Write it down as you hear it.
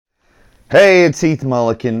Hey, it's Heath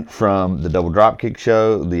Mulliken from the Double Dropkick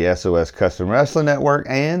Show, the SOS Custom Wrestling Network,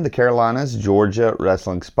 and the Carolinas Georgia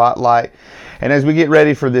Wrestling Spotlight. And as we get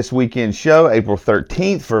ready for this weekend show, April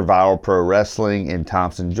 13th for Viral Pro Wrestling in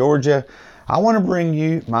Thompson, Georgia, I want to bring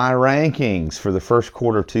you my rankings for the first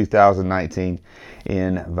quarter of 2019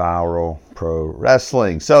 in Viral Pro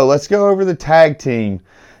Wrestling. So let's go over the tag team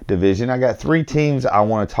division. I got three teams I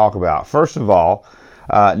want to talk about. First of all,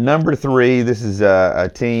 number 3, this is a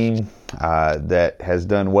team that has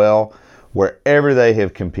done well wherever they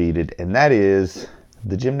have competed, and that is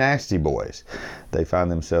the Gymnasty Boys. They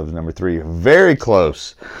find themselves number 3, very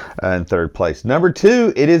close in third place. Number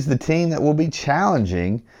 2, it is the team that will be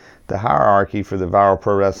challenging the hierarchy for the Viral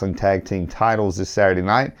Pro Wrestling Tag Team titles this Saturday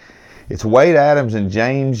night. It's Wade Adams and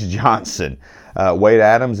James Johnson. Wade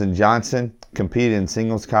Adams and Johnson competed in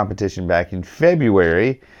singles competition back in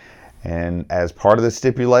February. And as part of the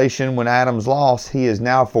stipulation, when Adams lost, he is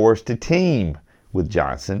now forced to team with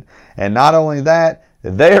Johnson. And not only that,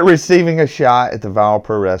 they are receiving a shot at the Viral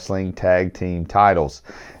Pro Wrestling Tag Team titles.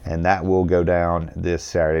 And that will go down this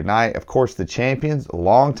Saturday night. Of course, the champions,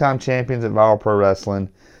 longtime champions at Viral Pro Wrestling,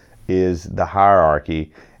 is the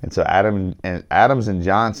hierarchy. And so Adams and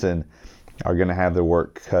Johnson are going to have their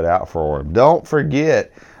work cut out for them. Don't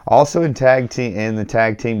forget, also in the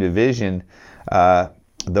tag team division,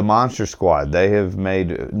 the Monster Squad. They have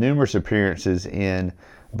made numerous appearances in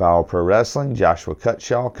Viral Pro Wrestling. Joshua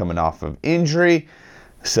Cutshaw coming off of injury,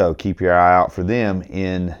 so keep your eye out for them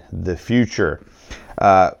in the future.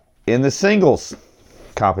 In the singles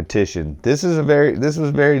competition, this was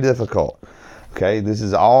very difficult. Okay, this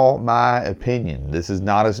is all my opinion. This is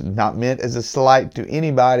not meant as a slight to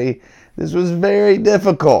anybody. This was very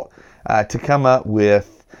difficult to come up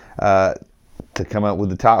with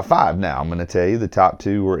the top 5. Now, I'm going to tell you the top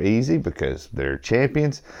 2 were easy because they're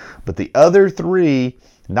champions, but the other 3,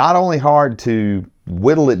 not only hard to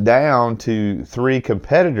whittle it down to 3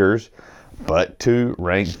 competitors, but to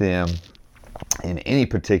rank them in any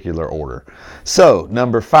particular order. So,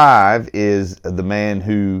 number 5 is the man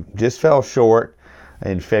who just fell short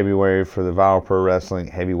in February for the Viral Pro Wrestling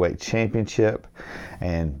Heavyweight Championship,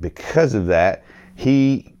 and because of that,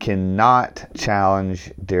 he cannot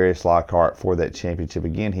challenge Darius Lockhart for that championship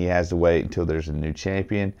again. He has to wait until there's a new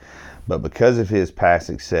champion. But because of his past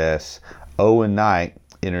success, Owen Knight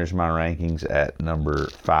enters my rankings at number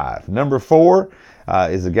 5. Number 4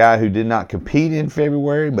 is a guy who did not compete in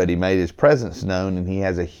February, but he made his presence known, and he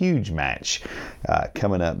has a huge match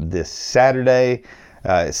coming up this Saturday.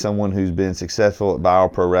 It's someone who's been successful at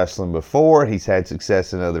Viral Pro Wrestling before. He's had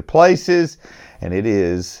success in other places, and it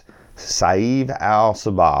is Saif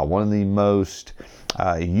Al-Sabah, one of the most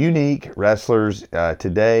unique wrestlers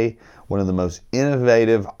today, one of the most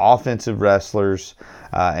innovative offensive wrestlers,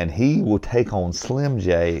 and he will take on Slim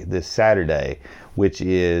J this Saturday, which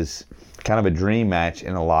is kind of a dream match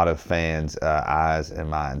in a lot of fans' eyes and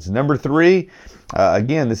minds. Number 3,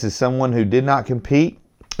 again, this is someone who did not compete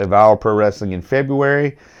at Viral Pro Wrestling in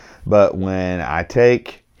February, but when I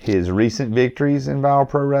take his recent victories in Viral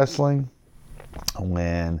Pro Wrestling,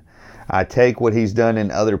 when I take what he's done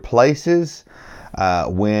in other places,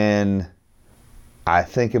 when I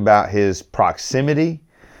think about his proximity,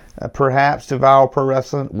 perhaps, to Viral Pro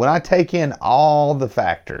Wrestling, when I take in all the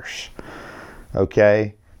factors,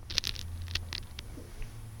 okay,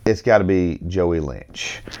 it's got to be Joey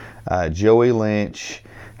Lynch. Joey Lynch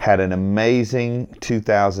had an amazing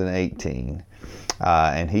 2018,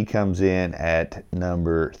 and he comes in at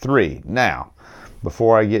number 3. Now,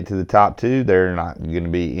 before I get to the top 2, there are not going to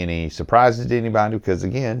be any surprises to anybody because,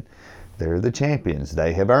 again, they're the champions.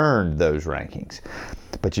 They have earned those rankings.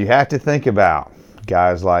 But you have to think about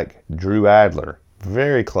guys like Drew Adler.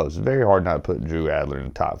 Very close. Very hard not to put Drew Adler in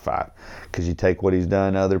the top 5 because you take what he's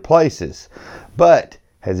done other places. But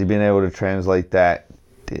has he been able to translate that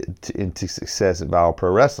into success at Viral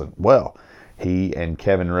Pro Wrestling? Well, he and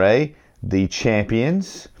Kevin Ray, the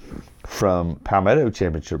champions from Palmetto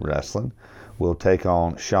Championship Wrestling, will take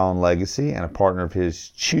on Sean Legacy and a partner of his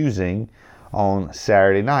choosing on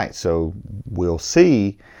Saturday night. So we'll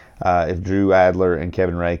see if Drew Adler and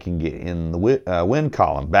Kevin Ray can get in the win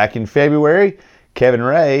column. Back in February, Kevin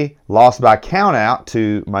Ray lost by countout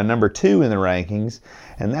to my number 2 in the rankings,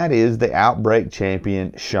 and that is the Outbreak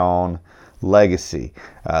champion Sean Legacy.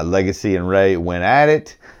 Legacy and Ray went at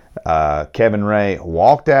it. Kevin Ray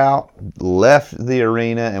walked out, left the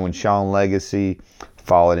arena, and when Sean Legacy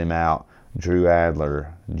followed him out, Drew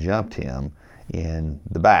Adler jumped him in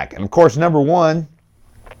the back. And of course, number 1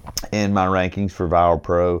 in my rankings for Viral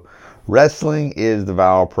Pro Wrestling is the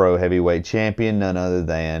Viral Pro Heavyweight Champion, none other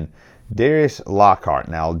than Darius Lockhart.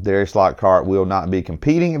 Now, Darius Lockhart will not be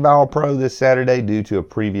competing at Viral Pro this Saturday due to a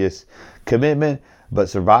previous commitment, but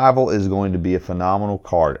Survival is going to be a phenomenal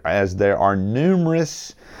card, as there are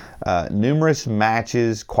numerous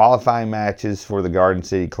matches, qualifying matches for the Garden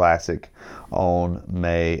City Classic on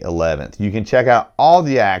May 11th. You can check out all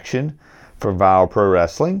the action for Viral Pro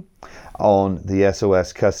Wrestling on the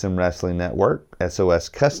SOS Custom Wrestling Network,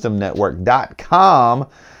 soscustomnetwork.com.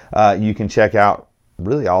 You can check out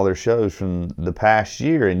really all their shows from the past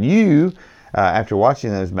year, and you, after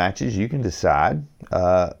watching those matches, you can decide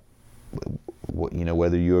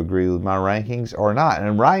whether you agree with my rankings or not.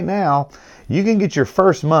 And right now, you can get your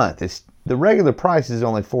first month. The regular price is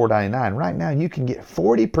only $4.99. Right now, you can get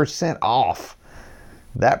 40% off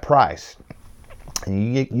that price.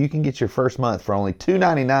 And you can get your first month for only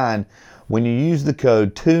 $2.99 when you use the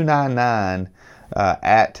code 299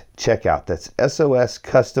 at checkout. That's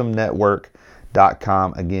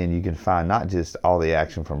soscustomnetwork.com. Again, you can find not just all the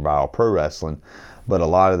action from Viral Pro Wrestling, but a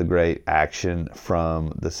lot of the great action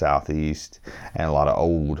from the Southeast and a lot of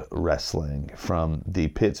old wrestling from the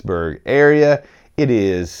Pittsburgh area. It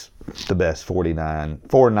is the best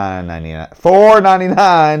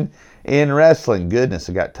 $4.99 in wrestling. Goodness,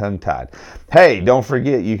 I got tongue-tied. Hey, don't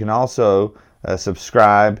forget, you can also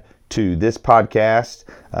subscribe to this podcast.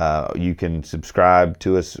 You can subscribe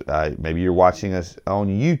to us. Maybe you're watching us on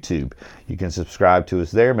YouTube. You can subscribe to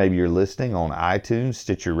us there. Maybe you're listening on iTunes,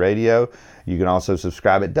 Stitcher Radio. You can also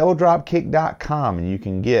subscribe at DoubleDropKick.com, and you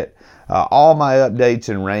can get all my updates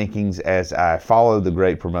and rankings as I follow the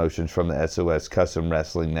great promotions from the SOS Custom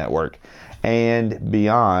Wrestling Network and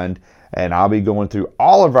beyond. And I'll be going through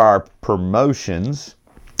all of our promotions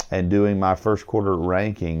and doing my first quarter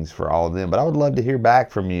rankings for all of them. But I would love to hear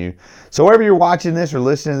back from you. So wherever you're watching this or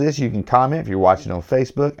listening to this, you can comment. If you're watching on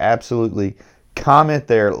Facebook, absolutely comment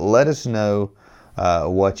there. Let us know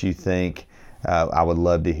what you think. I would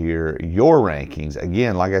love to hear your rankings.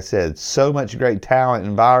 Again, like I said, so much great talent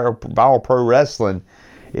in Viral Pro Wrestling.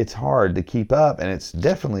 It's hard to keep up, and it's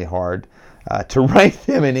definitely hard to rank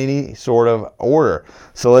them in any sort of order.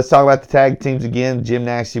 So let's talk about the tag teams again. Jim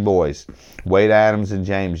Nasty Boys, Wade Adams and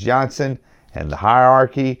James Johnson, and the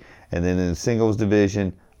Hierarchy. And then in the singles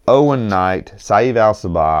division, Owen Knight, Saeed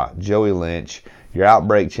Al-Sabah, Joey Lynch, your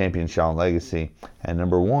Outbreak champion Sean Legacy, and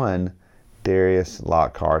number 1, Darius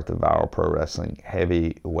Lockhart, the Viral Pro Wrestling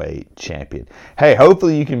heavyweight champion. Hey,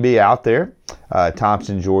 hopefully you can be out there,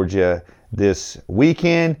 Thompson, Georgia, this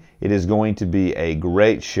weekend. It is going to be a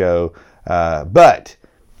great show. But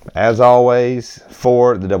as always,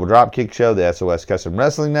 for the Double Dropkick Show, the SOS Custom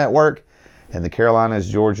Wrestling Network, and the Carolinas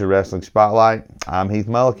Georgia Wrestling Spotlight, I'm Heath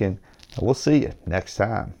Mulliken. We'll see you next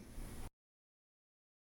time.